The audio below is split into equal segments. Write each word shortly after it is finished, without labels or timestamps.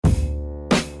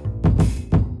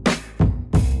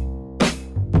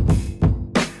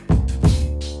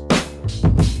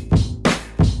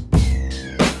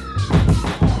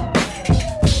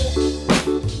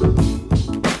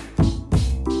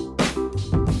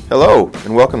Hello,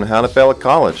 and welcome to How to Fail at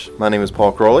College. My name is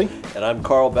Paul Crowley. And I'm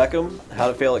Carl Beckham. How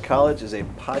to Fail at College is a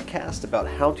podcast about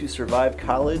how to survive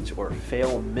college or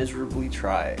fail miserably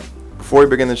trying. Before we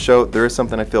begin the show, there is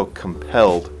something I feel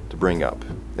compelled to bring up.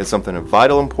 It's something of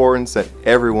vital importance that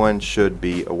everyone should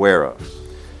be aware of.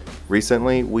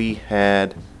 Recently, we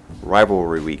had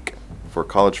rivalry week for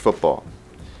college football,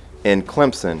 and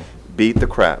Clemson beat the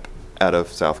crap out of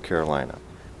South Carolina.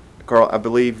 Carl, I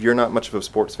believe you're not much of a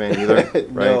sports fan either,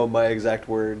 right? No, my exact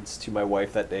words to my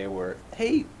wife that day were,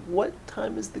 "Hey, what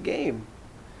time is the game?"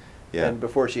 Yeah. And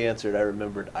before she answered, I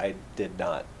remembered I did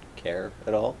not care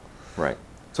at all. Right.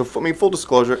 So, full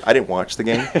disclosure, I didn't watch the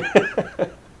game.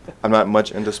 I'm not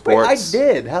much into sports. Wait,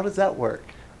 I did. How does that work?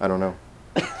 I don't know.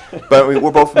 But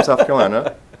we're both from South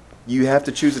Carolina. You have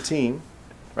to choose a team,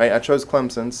 right? I chose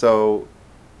Clemson, so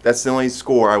that's the only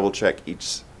score I will check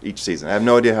each season. I have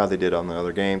no idea how they did on the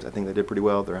other games. I think they did pretty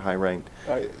well. They're high ranked.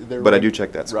 But I do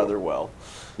check that score. Rather well.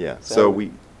 Yeah. So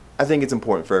I think it's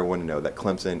important for everyone to know that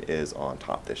Clemson is on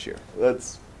top this year.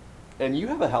 And you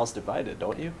have a house divided,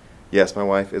 don't you? Yes, my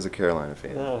wife is a Carolina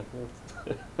fan. Oh.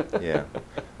 Yeah.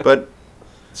 But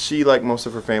she, like most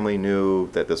of her family, knew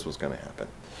that this was going to happen.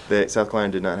 South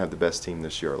Carolina did not have the best team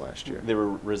this year or last year. They were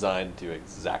resigned to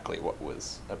exactly what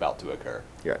was about to occur.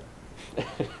 Yeah.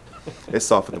 It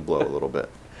softened the blow a little bit.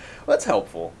 Well, that's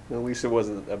helpful. At least it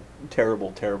wasn't a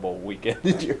terrible, terrible weekend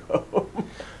in your home.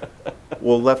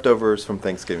 Well, leftovers from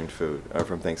Thanksgiving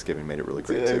made it really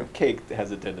great too.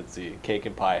 Cake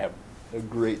and pie have a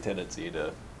great tendency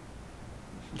to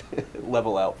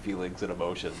level out feelings and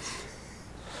emotions.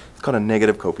 It's called a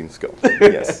negative coping skill.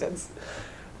 Yes.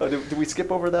 Did we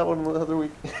skip over that one the other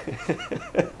week?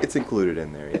 It's included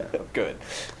in there, yeah. Good.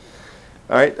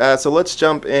 All right, so let's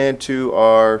jump into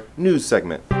our news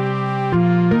segment.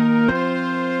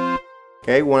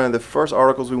 Okay, one of the first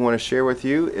articles we want to share with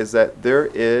you is that there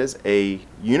is a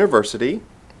university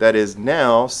that is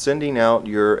now sending out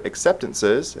your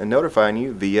acceptances and notifying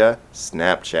you via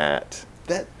Snapchat.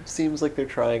 That seems like they're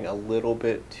trying a little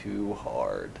bit too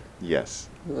hard. Yes.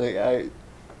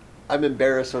 I'm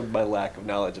embarrassed of my lack of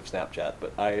knowledge of Snapchat,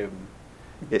 but I am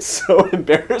so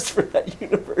embarrassed for that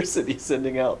university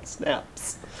sending out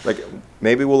snaps. Like,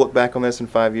 maybe we'll look back on this in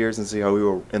 5 years and see how we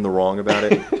were in the wrong about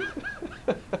it.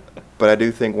 But I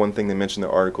do think one thing they mentioned in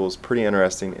the article is pretty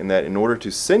interesting in that in order to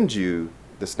send you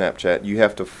the Snapchat, you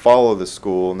have to follow the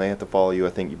school, and they have to follow you. I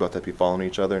think you both have to be following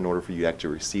each other in order for you to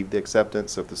actually receive the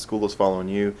acceptance. So if the school is following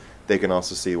you, they can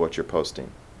also see what you're posting.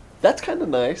 That's kind of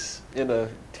nice in a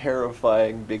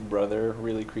terrifying Big Brother,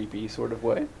 really creepy sort of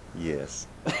way. Yes.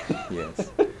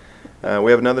 Yes. We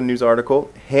have another news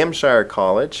article. Hampshire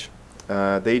College,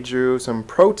 they drew some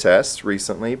protests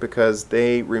recently because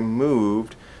they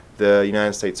removed the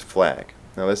United States flag.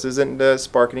 Now, this isn't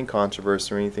sparking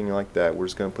controversy or anything like that. We're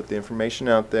just going to put the information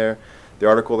out there. The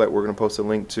article that we're going to post a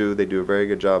link to, they do a very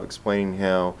good job explaining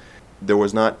how there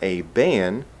was not a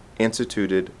ban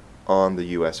instituted on the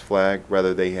U.S. flag.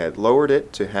 Rather, they had lowered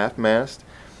it to half-mast,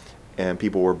 and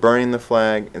people were burning the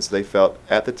flag, and so they felt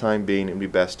at the time being it would be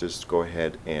best to just go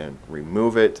ahead and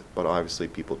remove it. But obviously,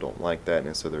 people don't like that,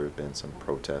 and so there have been some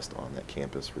protest on that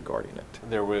campus regarding it.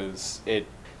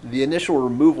 The initial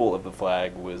removal of the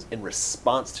flag was in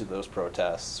response to those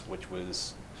protests, which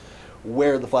was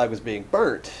where the flag was being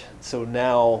burnt. So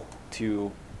now,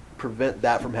 to prevent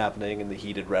that from happening and the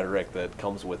heated rhetoric that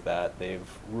comes with that, they've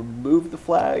removed the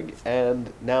flag,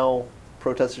 and now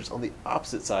protesters on the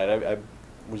opposite side, I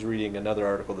was reading another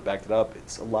article that backed it up.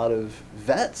 It's a lot of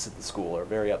vets at the school are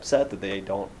very upset that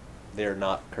they're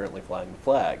not currently flying the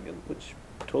flag, which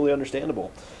totally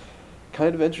understandable.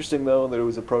 Kind of interesting, though, that it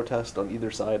was a protest on either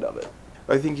side of it.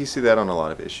 I think you see that on a lot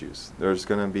of issues. There's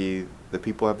going to be the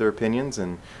people have their opinions,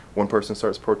 and one person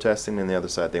starts protesting, and the other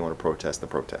side, they want to protest the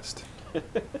protest.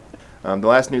 The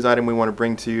last news item we want to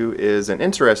bring to you is an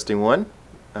interesting one.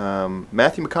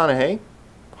 Matthew McConaughey,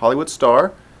 Hollywood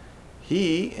star,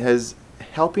 he is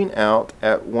helping out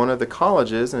at one of the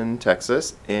colleges in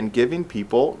Texas and giving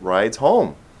people rides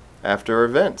home after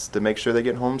events to make sure they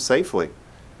get home safely.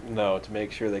 No, to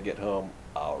make sure they get home.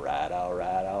 All right. I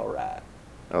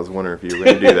was wondering if you were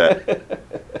going to do that.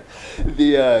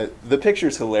 The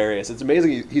picture's hilarious. It's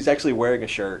amazing. He's actually wearing a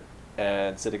shirt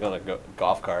and sitting on a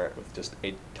golf cart with just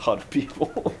a ton of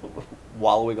people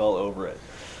wallowing all over it.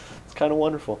 It's kind of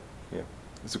wonderful. Yeah,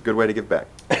 it's a good way to give back.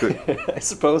 I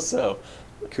suppose so.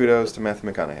 Kudos to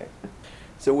Matthew McConaughey.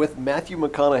 So with Matthew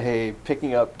McConaughey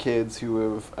picking up kids who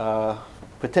have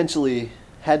potentially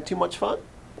had too much fun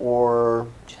or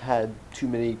had too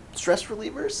many stress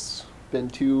relievers, been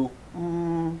too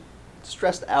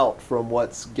stressed out from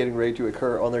what's getting ready to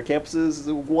occur on their campuses is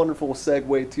a wonderful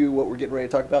segue to what we're getting ready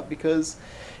to talk about, because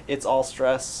it's all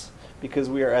stress, because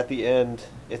we are at the end,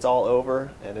 it's all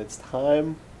over, and it's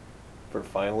time for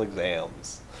final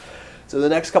exams. So the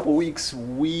next couple weeks,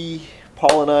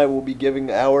 Paul and I will be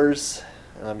giving ours,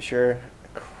 and I'm sure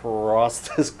across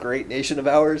this great nation of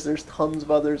ours, there's tons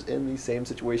of others in the same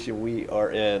situation we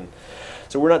are in.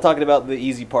 So we're not talking about the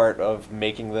easy part of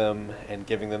making them and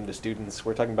giving them to students.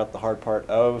 We're talking about the hard part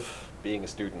of being a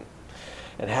student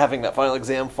and having that final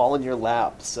exam fall in your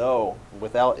lap. So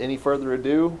without any further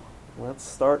ado, let's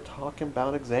start talking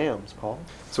about exams, Paul.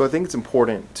 So I think it's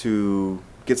important to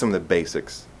get some of the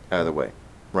basics out of the way,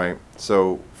 right?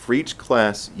 So for each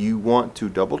class, you want to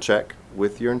double check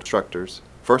with your instructors,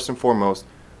 first and foremost,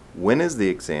 when is the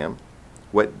exam,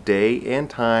 what day and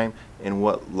time, and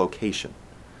what location.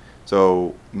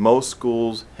 So most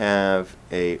schools have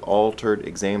a altered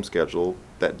exam schedule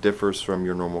that differs from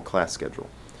your normal class schedule.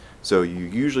 So you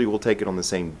usually will take it on the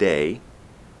same day.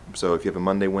 So if you have a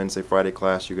Monday, Wednesday, Friday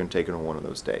class, you're going to take it on one of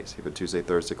those days. If you have a Tuesday,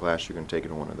 Thursday class, you're going to take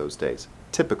it on one of those days.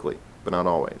 Typically, but not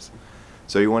always.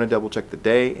 So you want to double check the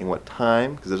day and what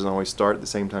time, because it doesn't always start at the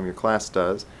same time your class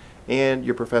does. And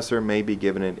your professor may be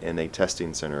given it in a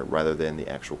testing center rather than the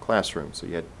actual classroom. So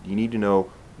you need to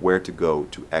know where to go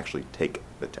to actually take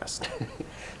the test.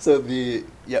 So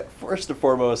first and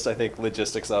foremost, I think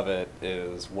logistics of it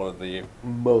is one of the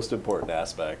most important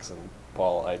aspects. And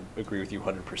Paul, I agree with you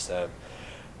 100%.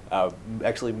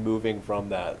 Actually moving from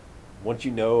that, once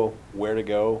you know where to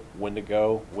go, when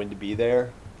to be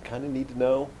there, you kind of need to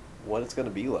know what it's going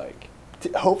to be like.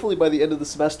 Hopefully by the end of the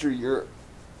semester, you're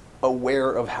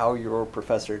aware of how your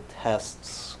professor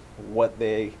tests,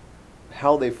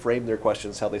 how they frame their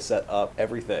questions, how they set up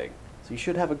everything. So you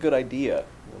should have a good idea,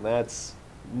 and that's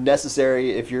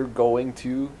necessary if you're going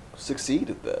to succeed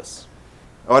at this.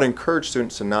 I would encourage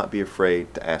students to not be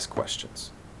afraid to ask questions,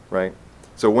 right?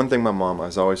 So one thing my mom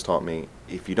has always taught me,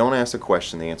 if you don't ask a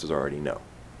question, the answer's already no.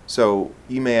 So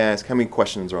you may ask, how many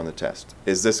questions are on the test?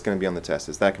 Is this going to be on the test?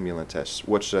 Is that going to be on the test?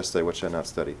 What should I study? What should I not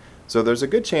study? So there's a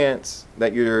good chance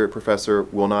that your professor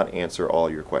will not answer all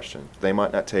your questions. They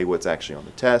might not tell you what's actually on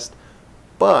the test,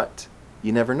 but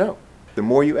you never know. The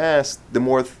more you ask, the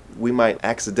more we might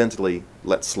accidentally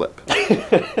let slip.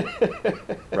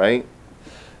 Right?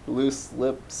 Loose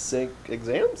lip sync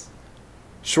exams?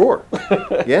 Sure.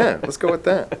 Yeah, let's go with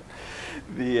that.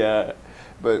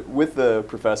 But with the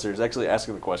professors, actually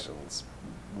asking the questions,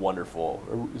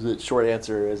 wonderful. Is it short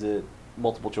answer? Is it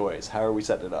multiple choice? How are we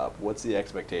setting it up? What's the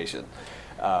expectation?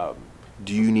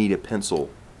 Do you need a pencil?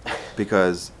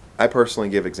 Because I personally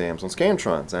give exams on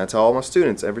Scantrons, and I tell all my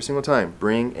students every single time,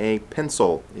 bring a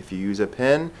pencil. If you use a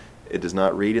pen, it does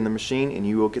not read in the machine, and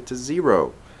you will get to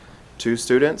 0. 2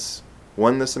 students,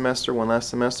 one this semester, one last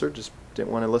semester, just didn't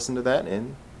want to listen to that,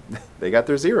 and they got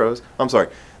their zeros. I'm sorry,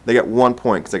 they got 1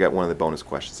 point because I got one of the bonus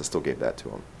questions. I still gave that to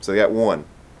them. So they got 1.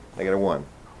 They got a 1.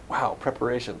 Wow,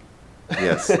 preparation.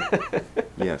 Yes.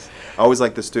 Yes. I always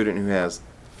like the student who has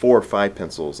 4 or 5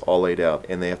 pencils all laid out,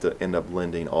 and they have to end up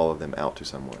lending all of them out to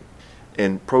someone.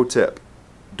 And pro tip,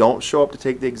 don't show up to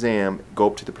take the exam, go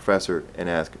up to the professor and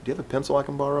ask, do you have a pencil I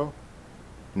can borrow?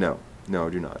 No, I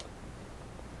do not.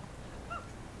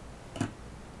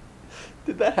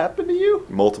 Did that happen to you?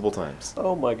 Multiple times.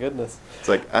 Oh my goodness. It's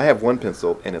like, I have 1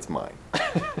 pencil and it's mine.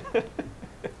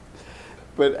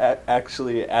 But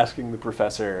actually asking the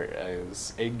professor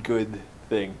is a good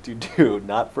thing to do,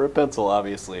 not for a pencil,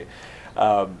 obviously.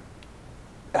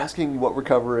 Asking what we're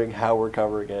covering, how we're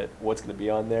covering it, what's going to be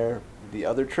on there. The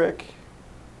other trick,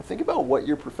 think about what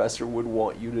your professor would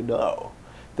want you to know.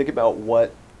 Think about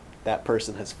what that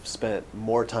person has spent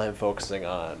more time focusing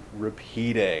on,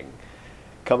 repeating,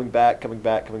 coming back. The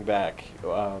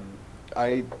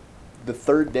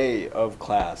third day of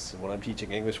class, when I'm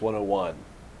teaching English 101,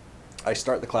 I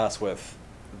start the class with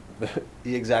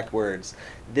the exact words,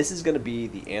 this is going to be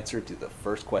the answer to the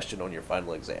first question on your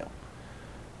final exam.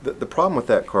 The problem with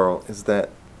that, Carl, is that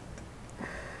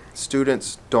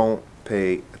students don't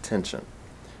pay attention.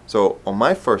 So on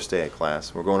my first day of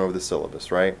class, we're going over the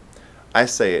syllabus, right? I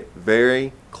say it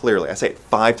very clearly. I say it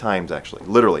 5 times, actually,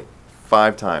 literally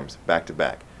 5 times back to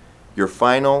back. Your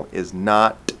final is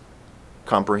not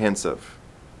comprehensive.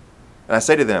 And I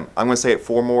say to them, I'm going to say it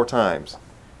 4 more times.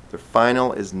 The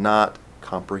final is not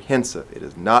comprehensive. It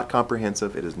is not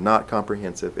comprehensive. It is not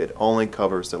comprehensive. It only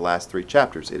covers the last 3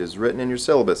 chapters. It is written in your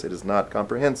syllabus. It is not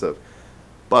comprehensive.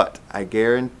 But I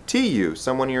guarantee you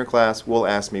someone in your class will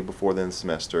ask me before the end of the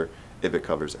semester if it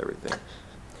covers everything.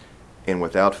 And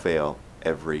without fail,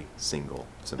 every single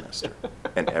semester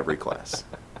and every class.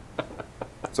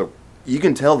 So You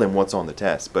can tell them what's on the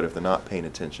test, but if they're not paying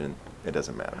attention, it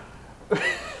doesn't matter.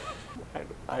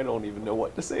 I don't even know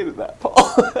what to say to that, Paul.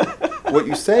 What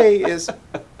you say is,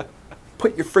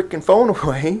 put your freaking phone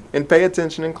away and pay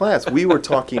attention in class. We were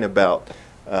talking about,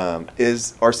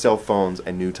 is our cell phones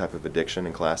a new type of addiction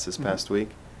in class this past week?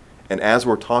 And as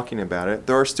we're talking about it,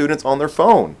 there are students on their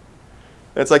phone.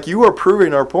 And it's like, you are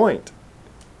proving our point.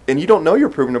 And you don't know you're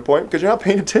proving a point because you're not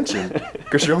paying attention,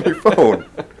 because you're on your phone,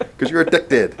 because you're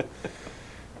addicted.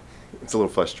 It's a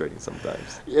little frustrating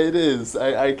sometimes. It is.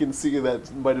 I can see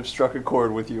that might have struck a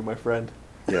chord with you, my friend.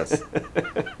 Yes.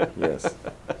 Yes.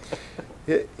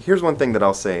 Here's one thing that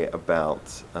I'll say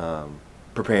about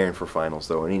preparing for finals,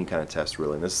 though, and any kind of test,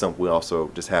 really. And this is something we also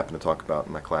just happened to talk about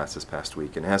in my class this past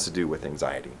week, and it has to do with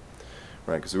anxiety.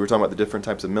 Right, because we were talking about the different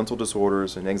types of mental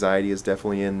disorders, and anxiety is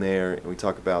definitely in there. And we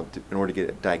talk about, in order to get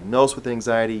it diagnosed with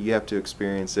anxiety, you have to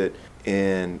experience it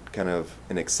in kind of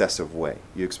an excessive way.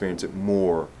 You experience it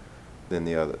more than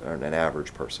an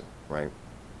average person, right?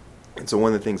 And so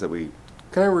one of the things that we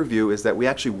kind of review is that we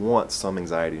actually want some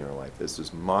anxiety in our life. There's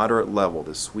this moderate level,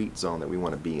 this sweet zone that we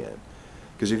want to be in.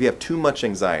 Because if you have too much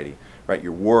anxiety, right,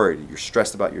 you're worried, you're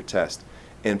stressed about your test,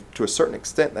 and to a certain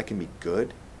extent that can be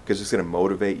good, because it's going to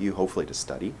motivate you, hopefully, to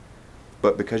study.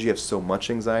 But because you have so much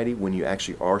anxiety, when you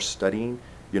actually are studying,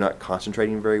 you're not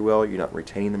concentrating very well, you're not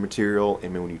retaining the material,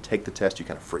 and then when you take the test, you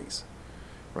kind of freeze,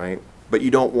 right? But you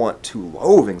don't want too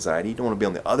low of anxiety. You don't want to be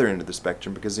on the other end of the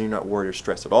spectrum, because then you're not worried or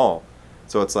stressed at all.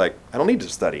 So it's like, I don't need to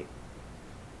study.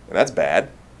 And that's bad,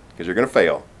 because you're going to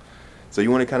fail. So you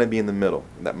want to kind of be in the middle,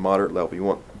 in that moderate level. You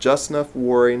want just enough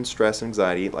worry and stress and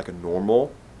anxiety, like a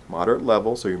normal, moderate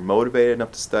level, so you're motivated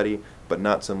enough to study, but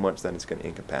not so much that it's going to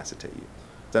incapacitate you.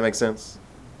 Does that make sense?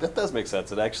 That does make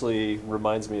sense. It actually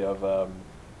reminds me of,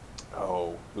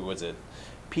 who was it?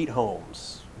 Pete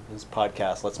Holmes. His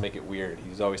podcast, Let's Make It Weird.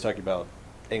 He's always talking about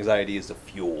anxiety as a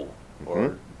fuel,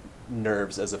 or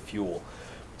nerves as a fuel,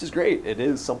 which is great. It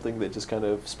is something that just kind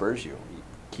of spurs you.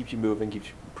 It keeps you moving, keeps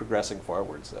you progressing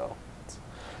forward. So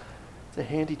it's a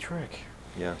handy trick.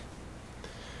 Yeah.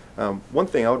 One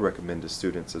thing I would recommend to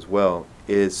students as well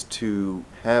is to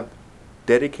have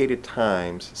dedicated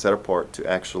times set apart to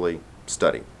actually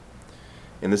study.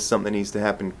 And this is something that needs to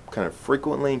happen kind of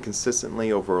frequently and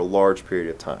consistently over a large period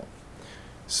of time.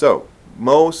 So,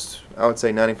 I would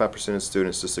say 95% of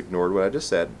students just ignored what I just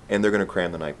said, and they're going to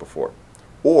cram the night before.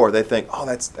 Or they think, oh,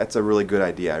 that's a really good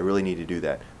idea, I really need to do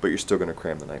that, but you're still going to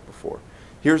cram the night before.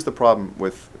 Here's the problem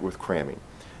with cramming.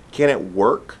 Can it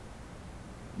work?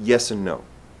 Yes and no.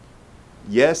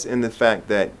 Yes, in the fact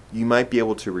that you might be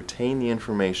able to retain the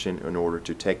information in order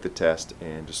to take the test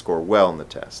and to score well on the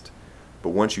test. But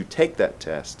once you take that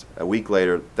test, a week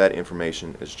later, that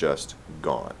information is just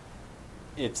gone.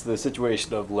 It's the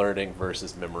situation of learning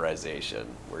versus memorization,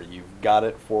 where you've got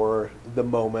it for the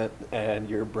moment and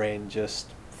your brain just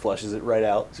flushes it right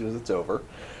out as soon as it's over.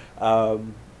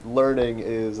 Learning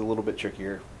is a little bit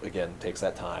trickier. Again, takes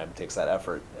that time, takes that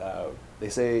effort. They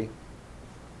say,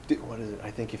 what is it?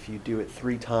 I think if you do it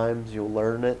 3 times, you'll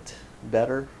learn it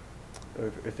better.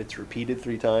 Or if it's repeated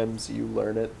 3 times, you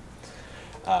learn it.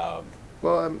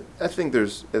 Well, I think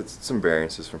it's some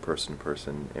variances from person to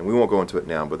person, and we won't go into it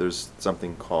now, but there's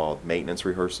something called maintenance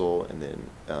rehearsal and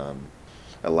then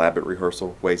elaborate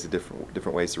rehearsal,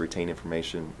 different ways to retain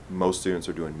information. Most students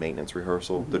are doing maintenance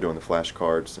rehearsal. They're doing the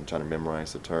flashcards and trying to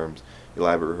memorize the terms.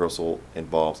 Elaborate rehearsal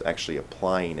involves actually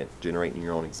applying it, generating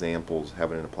your own examples,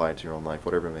 having it applied to your own life,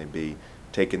 whatever it may be,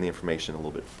 taking the information a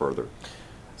little bit further.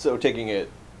 So taking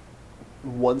it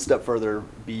one step further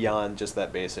beyond just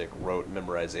that basic rote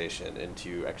memorization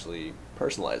into actually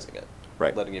personalizing it,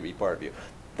 right? Letting it be part of you.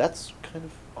 That's kind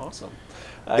of awesome.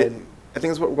 I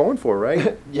think that's what we're going for,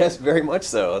 right? Yes, very much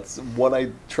so. That's what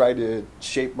I try to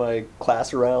shape my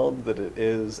class around, that it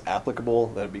is applicable,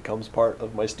 that it becomes part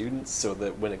of my students, so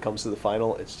that when it comes to the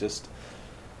final, it's just...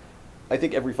 I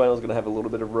think every final is going to have a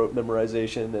little bit of rote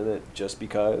memorization in it just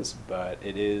because, but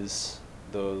it is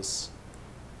those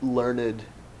learned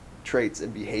traits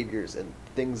and behaviors and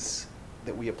things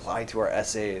that we apply to our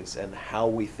essays and how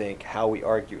we think, how we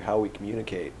argue, how we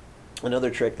communicate.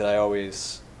 Another trick that I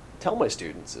always tell my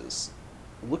students is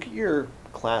look at your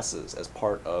classes as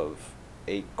part of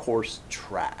a course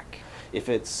track. If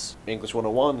it's English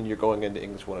 101 and you're going into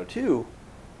English 102,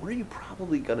 what are you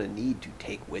probably going to need to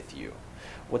take with you?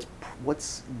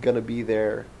 What's going to be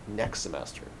there next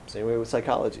semester? Same way with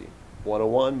psychology.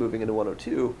 101 moving into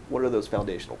 102, what are those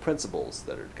foundational principles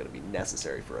that are going to be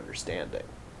necessary for understanding?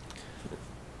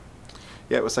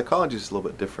 Yeah, with psychology it's a little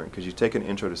bit different because you take an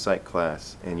intro to psych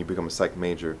class and you become a psych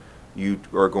major, you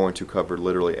are going to cover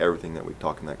literally everything that we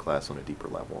talk in that class on a deeper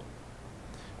level.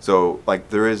 So, like,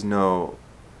 there is no.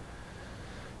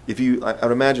 I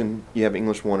would imagine you have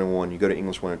English 101, you go to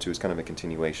English 102, it's kind of a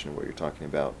continuation of what you're talking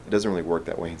about. It doesn't really work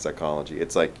that way in psychology.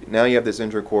 It's like, now you have this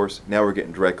intro course, now we're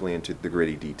getting directly into the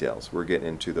gritty details. We're getting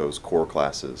into those core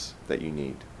classes that you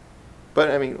need.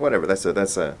 But, I mean, whatever, that's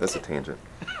a tangent.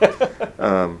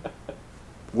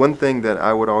 One thing that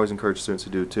I would always encourage students to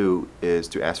do, too, is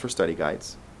to ask for study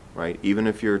guides, right? Even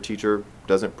if your teacher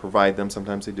doesn't provide them,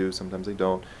 sometimes they do, sometimes they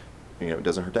don't. It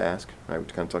doesn't hurt to ask, right? We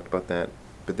kind of talked about that.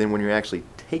 But then when you're actually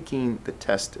taking the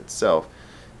test itself,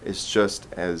 it's just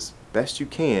as best you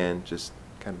can, just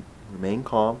kind of remain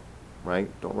calm, right?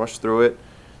 Don't rush through it.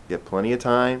 You have plenty of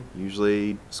time.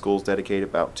 Usually schools dedicate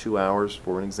about 2 hours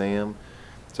for an exam.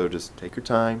 So just take your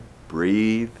time,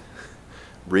 breathe,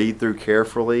 read through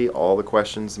carefully all the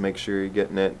questions to make sure you're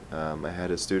getting it. I had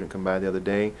a student come by the other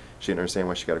day. She didn't understand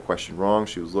why she got a question wrong.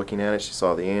 She was looking at it. She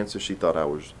saw the answer. She thought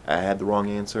I had the wrong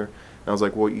answer. And I was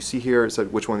like, well, you see here, it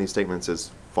said which one of these statements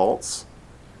is false?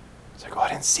 It's like, oh, I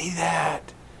didn't see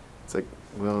that. It's like,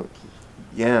 well,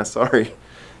 yeah, sorry.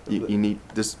 You need,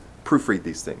 just proofread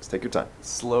these things. Take your time.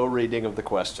 Slow reading of the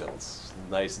questions.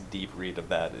 Nice deep read of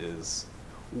that is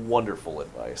wonderful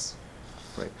advice.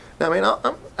 Right. Now, I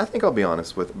mean, I think I'll be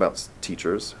honest about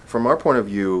teachers. From our point of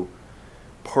view,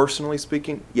 personally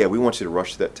speaking, yeah, we want you to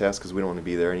rush that test because we don't want to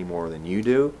be there any more than you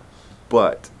do.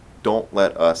 But don't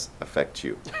let us affect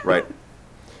you, right?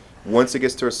 Once it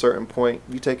gets to a certain point,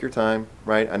 you take your time,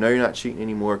 right? I know you're not cheating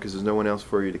anymore because there's no one else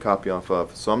for you to copy off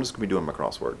of, so I'm just going to be doing my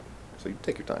crossword. So you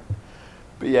take your time.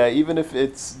 But yeah, even if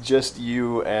it's just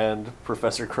you and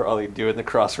Professor Crawley doing the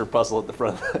crossword puzzle at the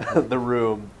front of the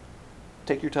room,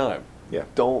 take your time. Yeah.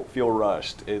 Don't feel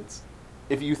rushed.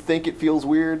 If you think it feels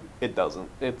weird, it doesn't.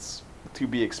 It's to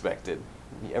be expected.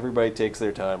 Everybody takes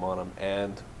their time on them,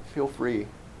 and feel free.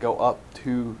 Go up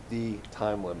to the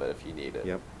time limit if you need it.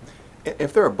 Yep.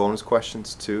 If there are bonus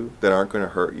questions, too, that aren't going to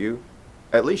hurt you,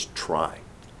 at least try.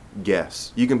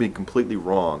 Guess. You can be completely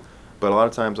wrong, but a lot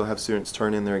of times I'll have students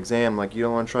turn in their exam like, you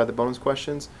don't want to try the bonus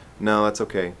questions? No, that's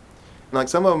okay. And like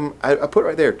some of them, I put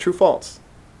right there, true, false,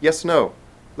 yes, no.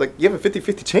 Like, you have a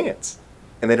 50-50 chance,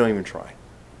 and they don't even try.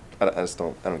 I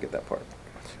don't get that part.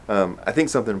 I think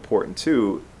something important,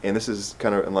 too, and this is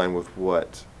kind of in line with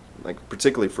what, like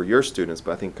particularly for your students,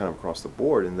 but I think kind of across the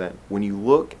board, in that when you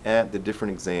look at the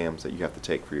different exams that you have to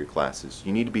take for your classes,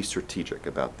 you need to be strategic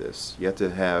about this. You have to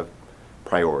have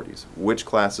priorities. Which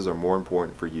classes are more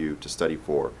important for you to study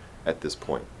for at this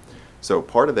point? So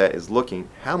part of that is looking,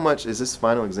 how much is this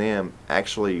final exam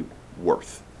actually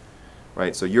worth?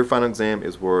 Right? So your final exam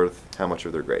is worth how much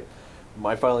of their grade?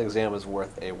 My final exam is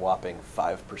worth a whopping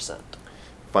 5%.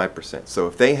 5%. So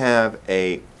if they have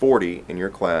a 40 in your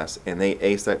class and they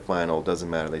ace that final, doesn't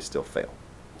matter, they still fail.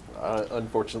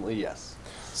 Unfortunately, yes.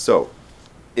 So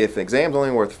if an exam's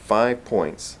only worth 5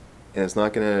 points, and it's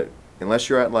not going to, unless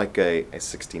you're at like a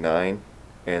 69,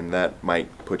 and that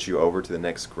might put you over to the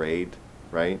next grade,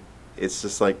 right? It's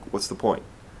just like, what's the point?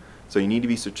 So you need to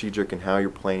be strategic in how you're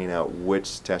planning out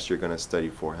which test you're going to study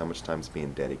for, how much time is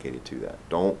being dedicated to that.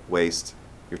 Don't waste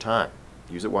your time.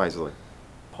 Use it wisely.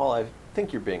 Paul, I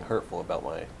think you're being hurtful about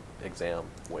my exam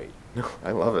weight. No,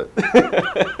 I love it.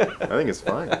 I think it's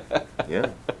fine.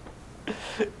 Yeah.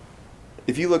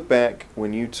 If you look back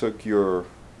when you took your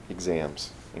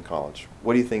exams in college,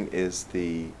 what do you think is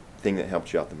the thing that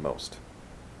helped you out the most?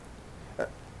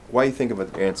 Why do you think of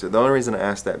an answer? The only reason I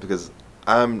ask that because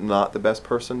I'm not the best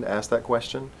person to ask that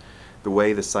question. The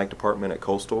way the psych department at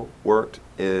Coastal worked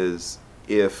is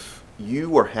if you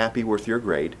were happy with your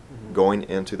grade going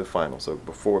into the final. So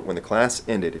before, when the class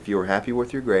ended, if you were happy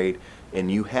with your grade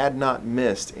and you had not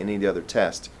missed any of the other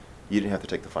tests, you didn't have to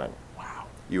take the final. Wow.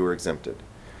 You were exempted.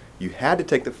 You had to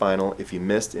take the final if you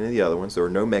missed any of the other ones. There were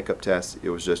no makeup tests. It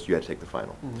was just you had to take the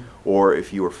final. Or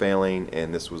if you were failing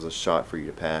and this was a shot for you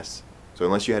to pass. So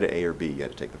unless you had an A or B, you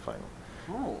had to take the final.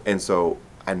 Oh. And so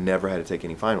I never had to take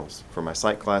any finals for my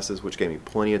psych classes, which gave me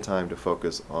plenty of time to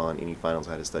focus on any finals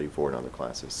I had to study for in other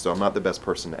classes. So I'm not the best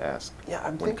person to ask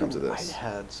when it comes to this. I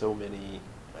had so many,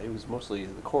 it was mostly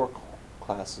the core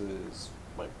classes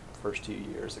my first 2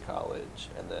 years of college,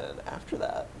 and then after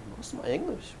that, most of my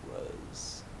English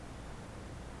was...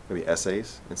 Maybe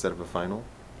essays instead of a final?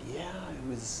 Yeah, it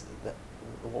was,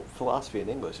 philosophy and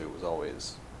English, it was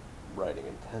always writing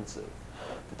intensive.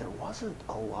 But there wasn't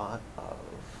a lot of...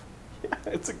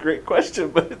 Yeah, it's a great question,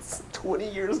 but it's 20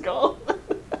 years gone.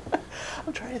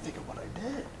 I'm trying to think of what I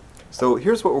did. So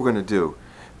here's what we're going to do.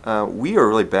 We are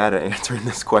really bad at answering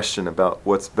this question about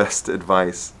what's best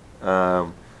advice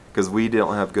because we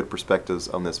don't have good perspectives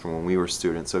on this from when we were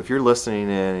students. So if you're listening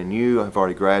in and you have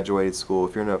already graduated school,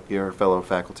 if you're a fellow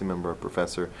faculty member or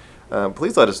professor,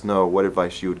 please let us know what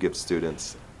advice you would give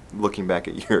students looking back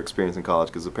at your experience in college,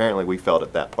 because apparently we failed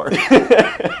at that part. I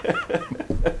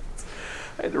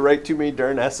had to write too many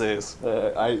darn essays.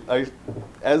 I,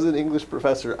 as an English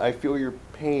professor, I feel your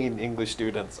pain, English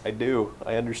students. I do.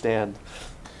 I understand.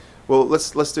 Well,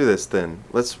 let's do this then.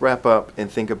 Let's wrap up and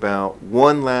think about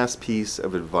one last piece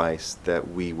of advice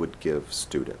that we would give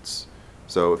students.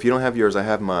 So if you don't have yours, I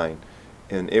have mine.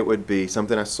 And it would be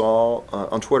something I saw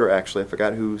on Twitter, actually. I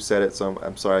forgot who said it, so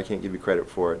I'm sorry I can't give you credit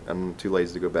for it. I'm too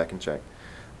lazy to go back and check.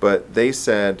 But they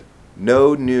said,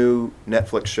 no new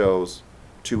Netflix shows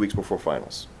 2 weeks before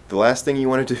finals. The last thing you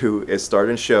want to do is start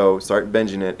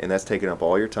binging it, and that's taking up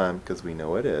all your time, because we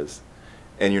know it is.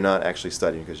 And you're not actually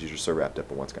studying because you're just so wrapped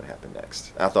up in what's going to happen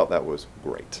next. I thought that was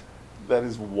great. That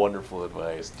is wonderful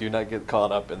advice. Do not get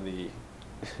caught up in the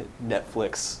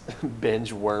Netflix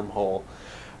binge wormhole.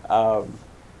 Oh,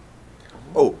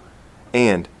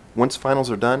 and once finals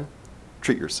are done,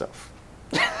 treat yourself.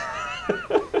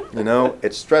 You know,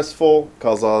 it's stressful,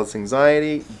 causes all this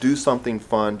anxiety. Do something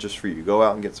fun just for you. Go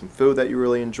out and get some food that you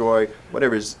really enjoy.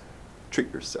 Whatever it is,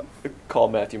 treat yourself. Call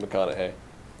Matthew McConaughey.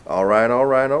 All right.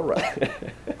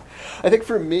 I think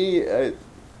for me,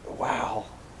 wow,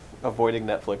 avoiding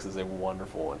Netflix is a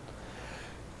wonderful one.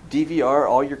 DVR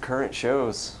all your current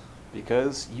shows,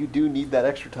 because you do need that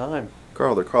extra time.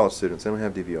 Carl, they're college students. They don't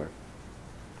have DVR.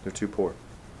 They're too poor.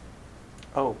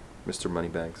 Oh. Mr.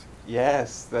 Moneybags.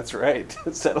 Yes, that's right.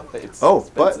 Satellites. Oh,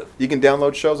 expensive. but you can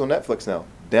download shows on Netflix now.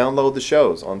 Download the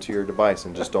shows onto your device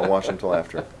and just don't watch them until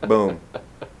after. Boom.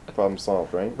 Problem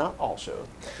solved, right? Not all shows.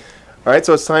 All right,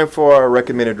 so it's time for our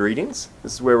recommended readings.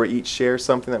 This is where we each share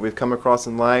something that we've come across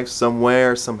in life,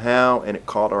 somewhere, somehow, and it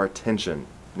caught our attention.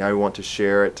 Now we want to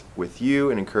share it with you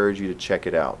and encourage you to check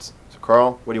it out. So,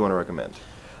 Carl, what do you want to recommend?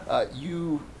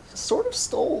 You sort of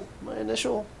stole my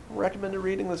initial recommended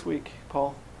reading this week,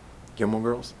 Paul. Gilmore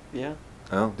Girls? Yeah.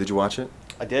 Oh, did you watch it?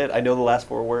 I did. I know the last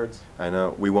 4 words. I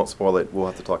know. We won't spoil it. We'll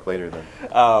have to talk later then.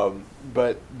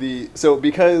 So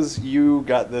because you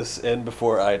got this in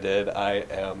before I did, I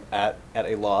am at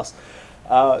a loss.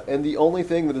 And the only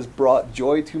thing that has brought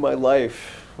joy to my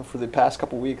life for the past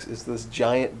couple weeks is this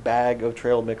giant bag of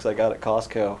trail mix I got at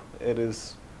Costco. It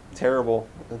is terrible.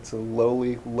 It's a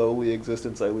lowly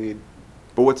existence I lead.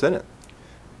 But what's in it?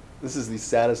 This is the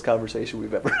saddest conversation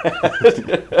we've ever had.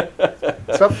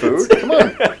 It's about food? Come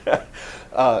on.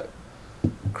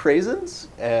 Craisins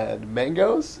and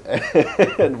mangoes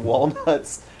and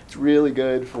walnuts. It's really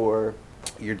good for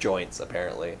your joints,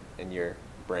 apparently, and your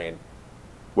brain.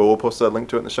 Well, we'll post a link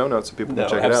to it in the show notes so people can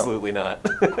check it out. Absolutely not.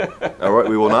 All right,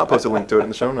 we will not post a link to it in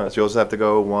the show notes. You'll just have to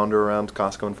go wander around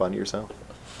Costco and find it yourself.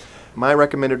 My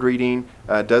recommended reading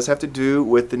does have to do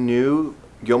with the new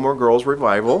Gilmore Girls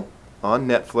revival on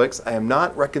Netflix. I am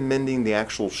not recommending the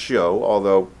actual show,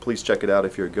 although please check it out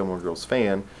if you're a Gilmore Girls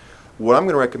fan. What I'm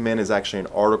going to recommend is actually an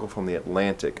article from The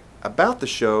Atlantic about the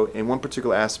show in one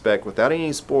particular aspect, without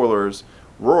any spoilers,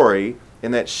 Rory, in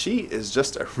that she is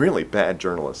just a really bad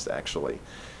journalist, actually.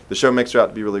 The show makes her out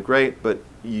to be really great, but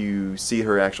you see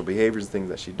her actual behaviors and things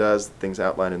that she does, things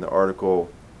outlined in the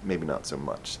article, maybe not so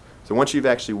much. So once you've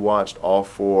actually watched all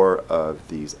 4 of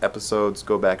these episodes,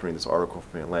 go back and read this article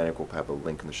from The Atlantic. We'll have a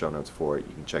link in the show notes for it.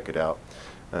 You can check it out.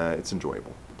 It's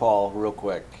enjoyable. Paul, real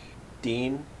quick.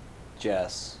 Dean,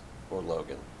 Jess, or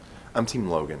Logan? I'm Team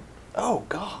Logan. Oh,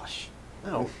 gosh.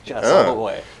 No, Jess all the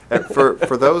way.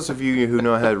 For those of you who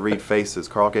know how to read faces,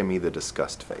 Carl gave me the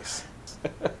disgust face.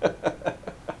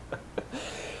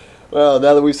 Well,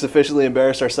 now that we've sufficiently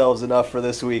embarrassed ourselves enough for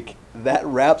this week, that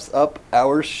wraps up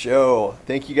our show.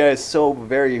 Thank you guys so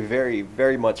very, very,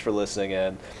 very much for listening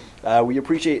in. We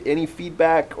appreciate any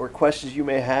feedback or questions you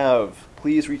may have.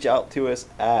 Please reach out to us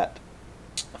at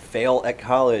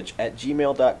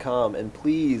failatcollege@gmail.com. And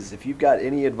please, if you've got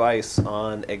any advice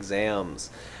on exams,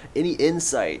 any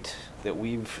insight that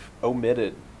we've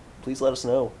omitted, please let us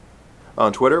know.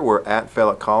 On Twitter, we're at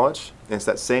failatcollege, and it's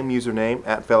that same username,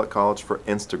 at failatcollege, for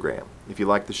Instagram. If you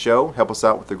like the show, help us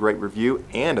out with a great review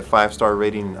and a 5-star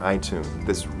rating in iTunes.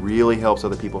 This really helps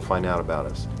other people find out about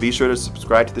us. Be sure to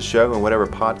subscribe to the show in whatever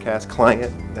podcast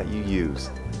client that you use.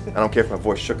 I don't care if my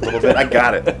voice shook a little bit. I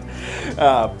got it.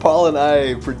 Paul and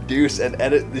I produce and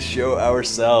edit the show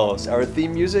ourselves. Our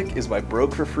theme music is by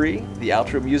Broke for Free. The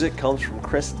outro music comes from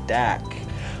Chris Dack.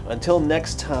 Until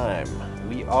next time,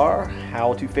 we are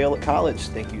How to Fail at College.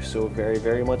 Thank you so very,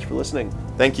 very much for listening.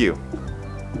 Thank you.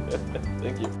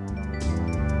 Thank you.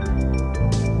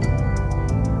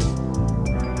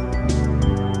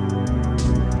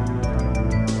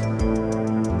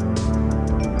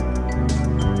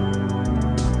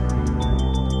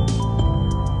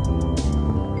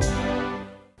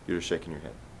 You're just shaking your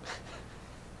head.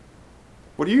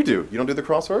 What do? You don't do the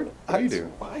crossword? What do you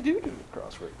do? I do the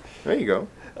crossword. There you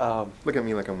go. Look at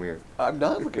me like I'm weird. I'm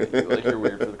not looking at you like you're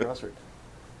weird for the crossword.